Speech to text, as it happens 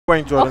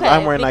wearing Jordans. Okay,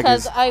 I'm wearing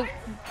because Nikes.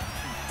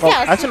 Oh,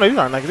 yeah, actually, no, these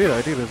aren't Nikes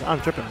either. Adidas. I'm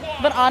tripping.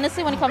 But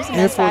honestly, when it comes to Air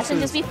men's fashion,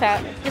 Forces.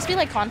 just be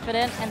like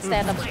confident and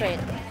stand up straight,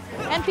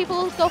 and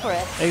people go for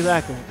it.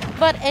 Exactly.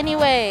 But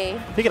anyway,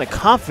 Speaking of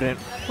confident,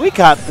 we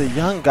got the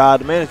young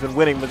god. The man has been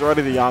winning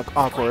majority of the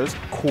Encores.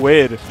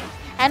 Quidd.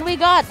 and we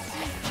got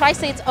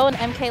Tri-State's own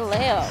MK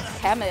Leo,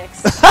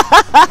 Kamex.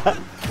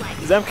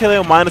 It's MK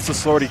Leo minus the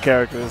sorority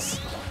characters.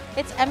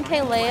 It's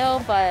MK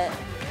Leo, but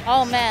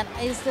oh man,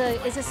 is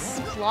this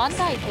blonde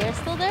dyed hair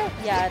still there?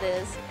 Yeah, it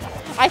is.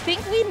 I think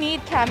we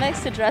need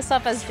Kamex to dress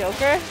up as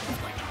Joker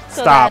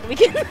so Stop. that we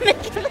can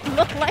make him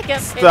look like a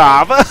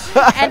Stop.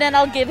 and then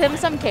I'll give him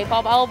some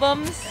K-pop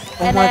albums.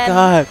 Oh and my then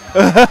god.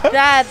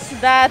 That's a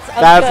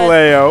That's good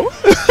Leo.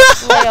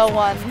 Leo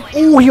one.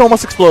 Ooh, he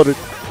almost exploded.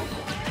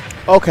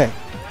 Okay.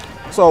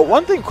 So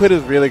one thing Quidd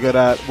is really good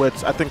at,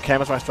 which I think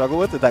Kamex might struggle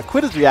with, is that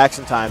Quidd's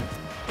reaction time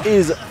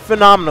is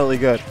phenomenally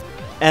good.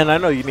 And I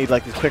know you need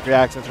like these quick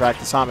reactions to react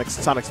to Sonic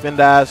spin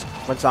dash,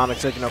 when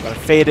Sonic's like, going to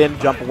fade in,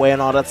 jump away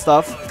and all that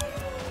stuff.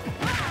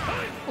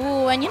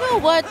 Ooh, and you know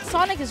what?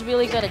 Sonic is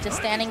really good at just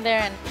standing there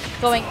and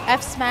going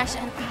F smash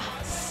and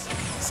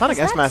Sonic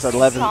F smash at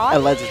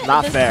ledge is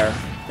not fair.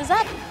 Does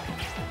that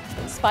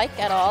spike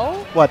at all?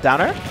 What, down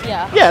air?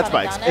 Yeah. Yeah, it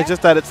spikes. It's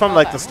just that it's from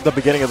like the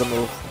beginning of the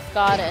move.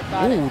 Got it.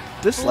 Ooh,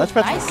 this ledge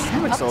press nice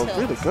from Kamex up is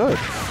really tilt. good.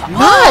 Oh,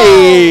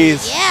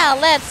 Nice! yeah,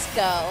 let's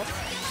go.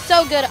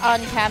 So good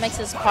on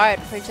Kamex's part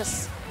for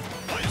just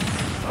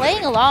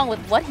playing along with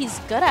what he's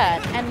good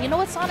at. And you know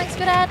what Sonic's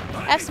good at?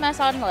 F smash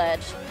on ledge.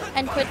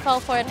 And Quidd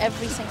fell for it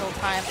every single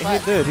time. He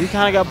But did. He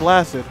kind of got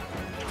blasted.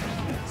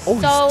 Oh,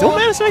 he so still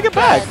managed to make it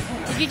back.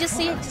 good. Did you just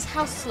see just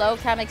how slow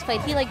Kamex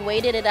played? He like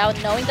waited it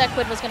out knowing that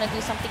Quidd was going to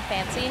do something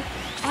fancy.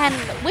 And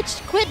which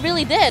Quidd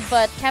really did,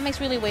 but Kamex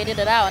really waited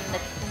it out and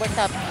it worked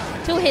out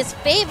to his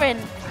favor. And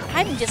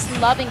I'm just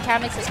loving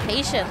Kamex's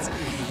patience.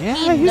 Yeah,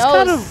 he he's knows.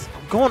 kind of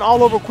going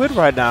all over Quidd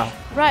right now.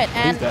 Right, He's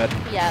and dead.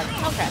 yeah,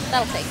 okay,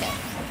 that'll take it.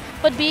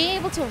 But being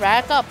able to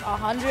rack up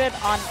 100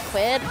 on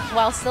Quidd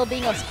while still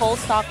being a full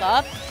stock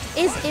up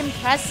is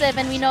impressive,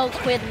 and we know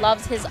Quidd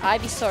loves his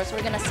Ivysaur, so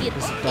we're gonna see it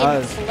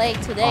in play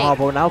today. Oh,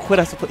 but now Quidd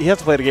has to he has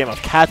to play the game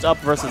of catch up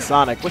versus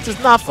Sonic, which is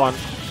not fun.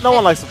 No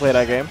one likes to play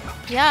that game.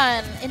 Yeah,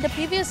 and in the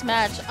previous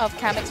match of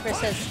Kamex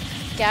versus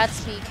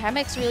Gatsby,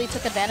 Kamex really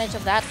took advantage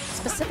of that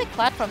specific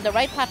platform, the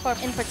right platform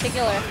in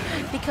particular,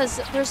 because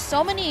there's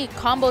so many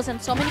combos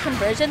and so many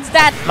conversions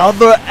that...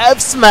 Another F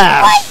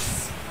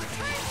smash!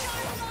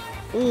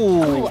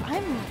 Ooh.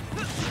 Oh,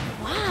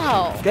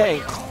 wow.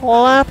 Getting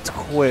clapped,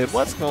 Quidd.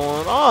 What's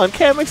going on?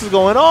 Kamex is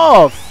going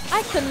off.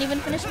 I couldn't even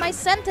finish my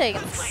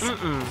sentence.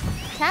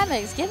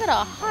 Kamex, give it a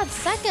hot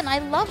second. I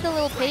love the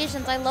little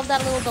patience. I love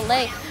that little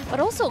delay. But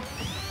also,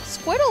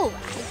 Squirtle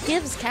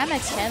gives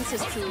Kamex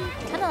chances to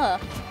kind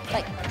of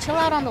like chill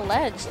out on the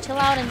ledge, chill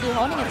out and do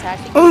honing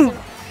attack because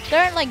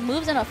there aren't like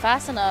moves enough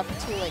fast enough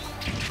to like.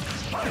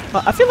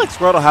 I feel like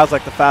Squirtle has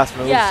like the fast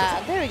moves.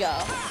 Yeah, there we go.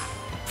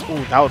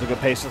 Ooh, that was a good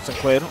patience in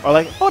Quidd. Or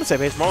like, I wouldn't say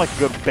patience, more like a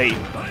good bait.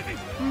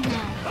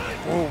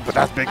 Ooh, but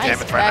that's big Nice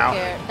damage right now.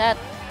 air. That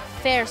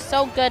fair,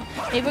 so good.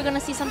 Maybe we're gonna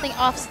see something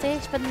off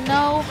stage, but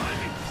no.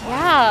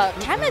 Yeah,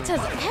 Kamex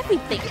has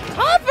everything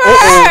covered.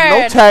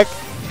 No tech.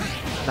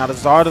 Now the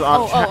Zard is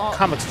on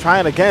Kamex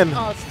trying again.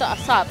 Oh,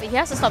 stop. He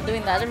has to stop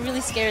doing that. It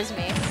really scares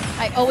me.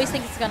 I always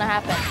think it's gonna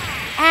happen.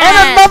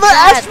 And another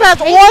S-Smash!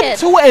 1,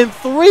 2, and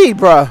 3,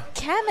 bruh.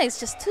 Kamex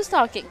just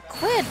two-stalking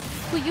Quidd,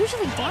 who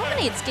usually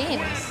dominates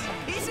games.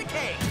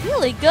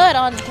 Really good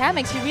on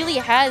Kamex. He really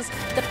has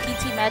the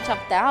PT matchup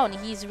down.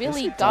 He's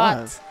really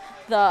got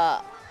the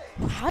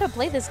how to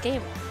play this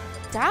game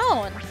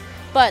down.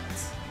 But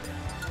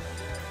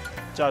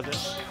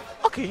judges.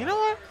 Okay, you know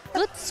what?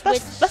 Good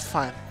switch. That's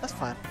fine. That's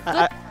fine.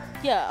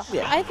 Yeah,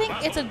 I think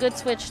it's a good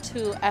switch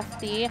to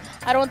FD.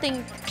 I don't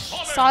think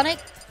Sonic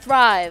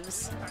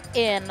thrives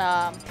in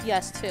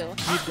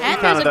PS2.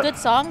 And there's a good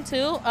song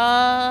too.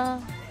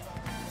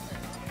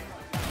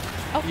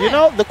 Okay. You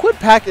know, the Quidd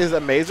pack is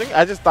amazing.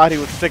 I just thought he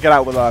would stick it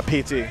out with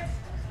PT.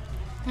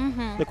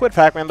 The Quidd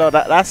Pac-Man, though,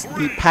 that's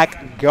the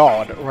pack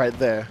god right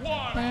there.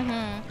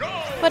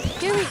 But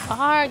here we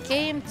are,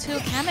 game 2.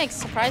 Kamex,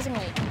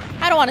 surprisingly.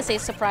 I don't want to say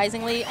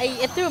surprisingly.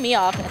 It threw me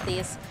off, at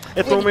least.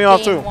 It threw me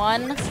off, too. Game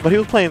 1. But he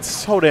was playing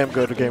so damn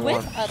good in game 1.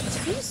 With a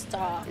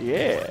 2-star.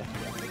 Yeah.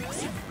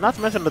 Not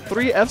to mention the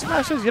 3 F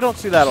smashes, you don't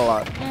see that a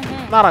lot.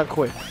 Not on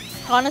Quidd.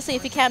 Honestly,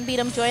 if you can't beat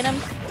him, join him.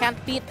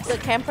 Can't beat the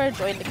camper,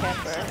 join the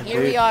camper.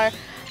 Here we are.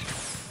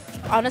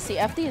 Honestly,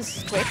 FD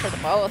is great for the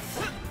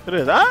both. It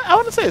is. I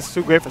wouldn't say it's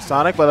too great for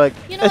Sonic, but like...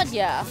 You know what?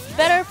 Yeah.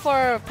 Better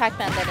for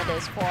Pac-Man than it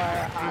is for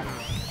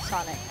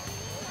Sonic.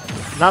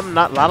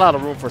 Not a lot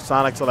of room for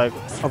Sonic to like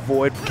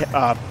avoid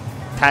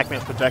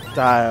Pac-Man's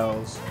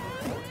projectiles.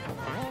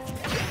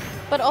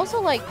 But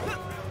also, like,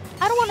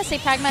 I don't want to say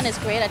Pac-Man is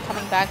great at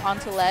coming back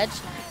onto ledge.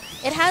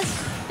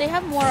 They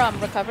have more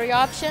recovery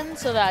options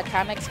so that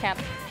Kamex can't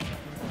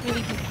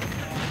really do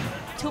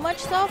too much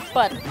stuff,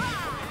 but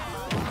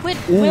Quidd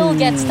will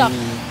get stuck.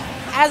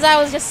 As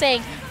I was just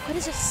saying, Quidd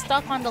is just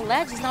stuck on the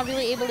ledge. He's not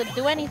really able to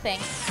do anything.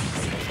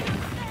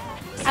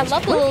 I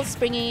love the little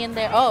springy in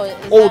there. Oh,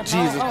 Oh,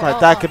 Jesus Christ.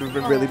 That could have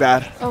been really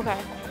bad. Okay.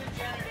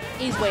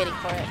 He's waiting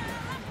for it.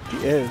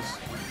 He is.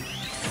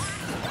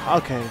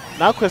 Okay.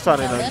 Now Quidd's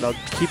starting to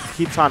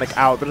keep Sonic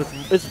out, but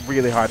it's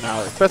really hard now,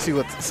 especially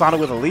with Sonic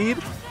with a lead.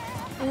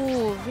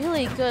 Ooh,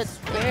 really good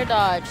air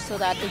dodge so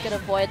that they could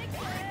avoid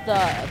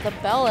the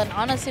bell. And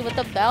honestly, with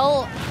the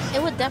bell,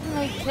 it would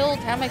definitely kill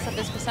Kamex at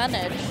this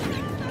percentage.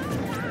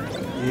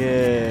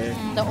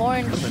 Yeah. The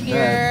orange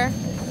here.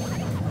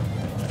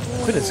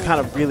 Quidd is kind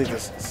of really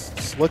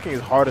just looking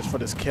his hardest for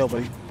this kill,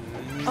 but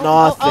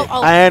nothing.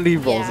 And he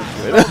rolls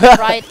into it.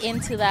 Right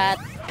into that.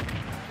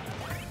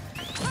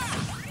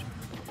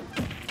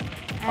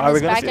 Are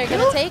we going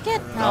to take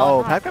it?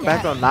 No, Pac-Man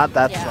back throw not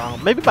that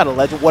strong. Maybe by the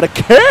legend. What a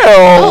kill!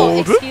 Oh,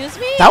 excuse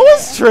me? That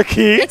was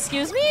tricky.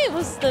 Excuse me?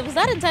 Was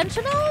that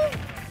intentional?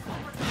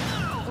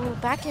 Ooh,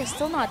 back here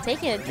still not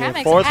taking it.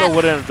 Kamex Forza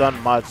wouldn't have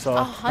done much, so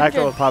back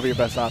throw was probably your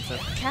best option.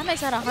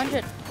 Kamex at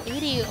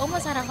 180,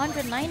 almost at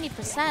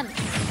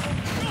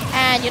 190%.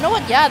 And you know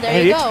what? Yeah,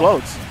 there you go. He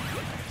explodes.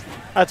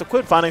 All right, so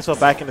Quidd finding himself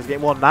back in this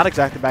game. Well, not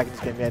exactly back in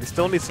this game yet. He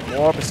still needs some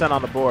more percent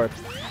on the board.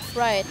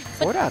 Right.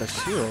 Ford out of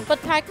shield.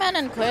 But Pac-Man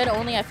and Quidd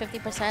only at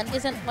 50%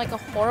 isn't like a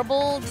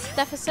horrible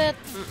deficit.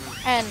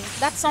 And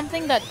that's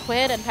something that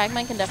Quidd and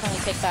Pac-Man can definitely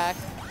take back.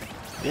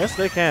 Yes,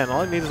 they can.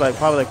 All he needs is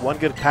probably one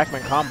good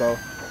Pac-Man combo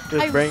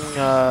to bring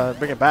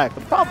it back.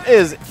 The problem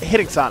is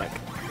hitting Sonic.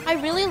 I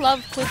really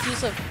love Quidd's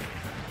use of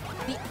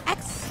the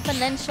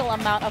exponential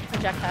amount of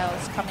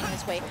projectiles coming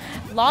his way.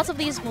 Lots of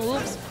these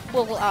moves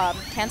will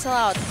cancel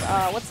out,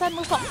 what's that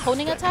move called?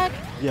 Honing attack?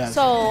 Yes.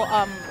 So,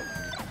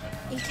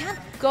 he can't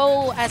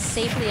go as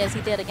safely as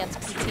he did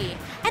against PT.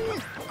 And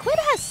Quidd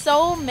has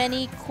so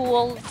many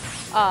cool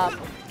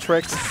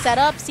tricks.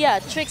 Setups. Yeah,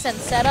 tricks and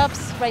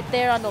setups right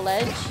there on the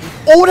ledge.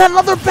 Oh, that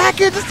another back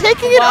air just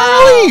taking it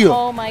early!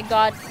 Oh my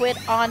god, Quidd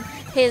on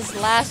his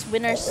last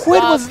winner stop.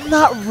 Quidd was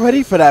not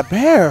ready for that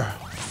bear.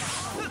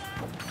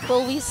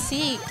 Will we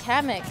see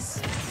Kamex?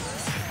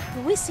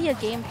 Will we see a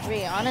game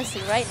 3?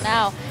 Honestly, right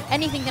now,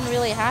 anything can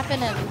really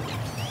happen. And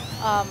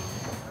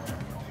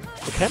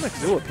the Kamex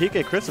do what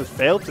PK Chris has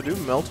failed to do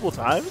multiple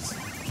times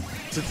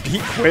to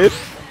beat Quidd.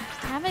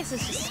 Kamex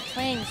is just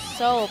playing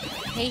so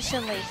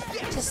patiently,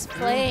 just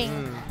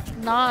playing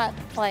not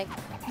like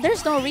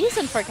there's no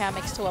reason for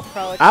Kamex to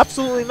approach.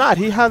 Absolutely not.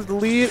 He has the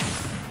lead.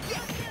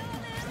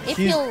 If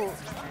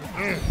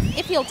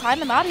he'll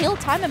time him out, he'll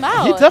time him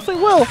out. He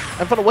definitely will.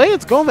 And for the way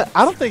it's going,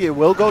 I don't think it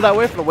will go that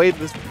way from the way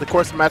the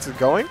course of the match is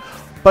going.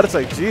 But it's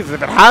like, Jesus,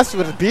 if it has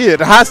to be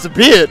it, it has to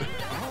be it.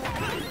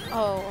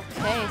 Oh,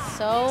 okay.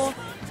 So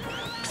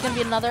it's going to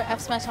be another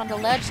F smash on the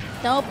ledge.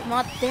 Nope,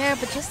 not there,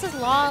 but just a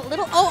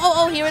little.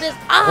 Oh, here it is.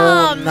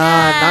 Oh,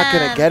 man. Not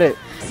going to get it.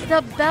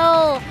 The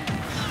bell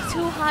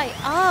too high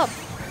up.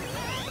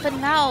 But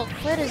now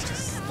Quidd is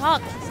just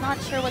stuck. He's not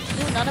sure what to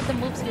do. None of the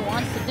moves he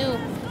wants to do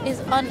is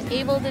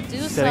unable to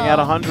do so. Sitting at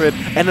 100.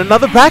 And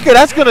another backer.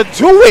 That's going to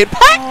do it.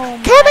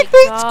 Kamex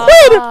beats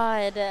Quidd.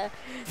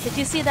 Did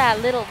you see that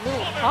little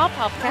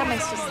pop-off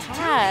Kamex just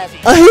had?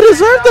 He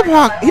deserved the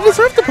pop. He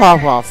deserved the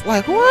pop-off.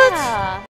 Like, what? Yeah.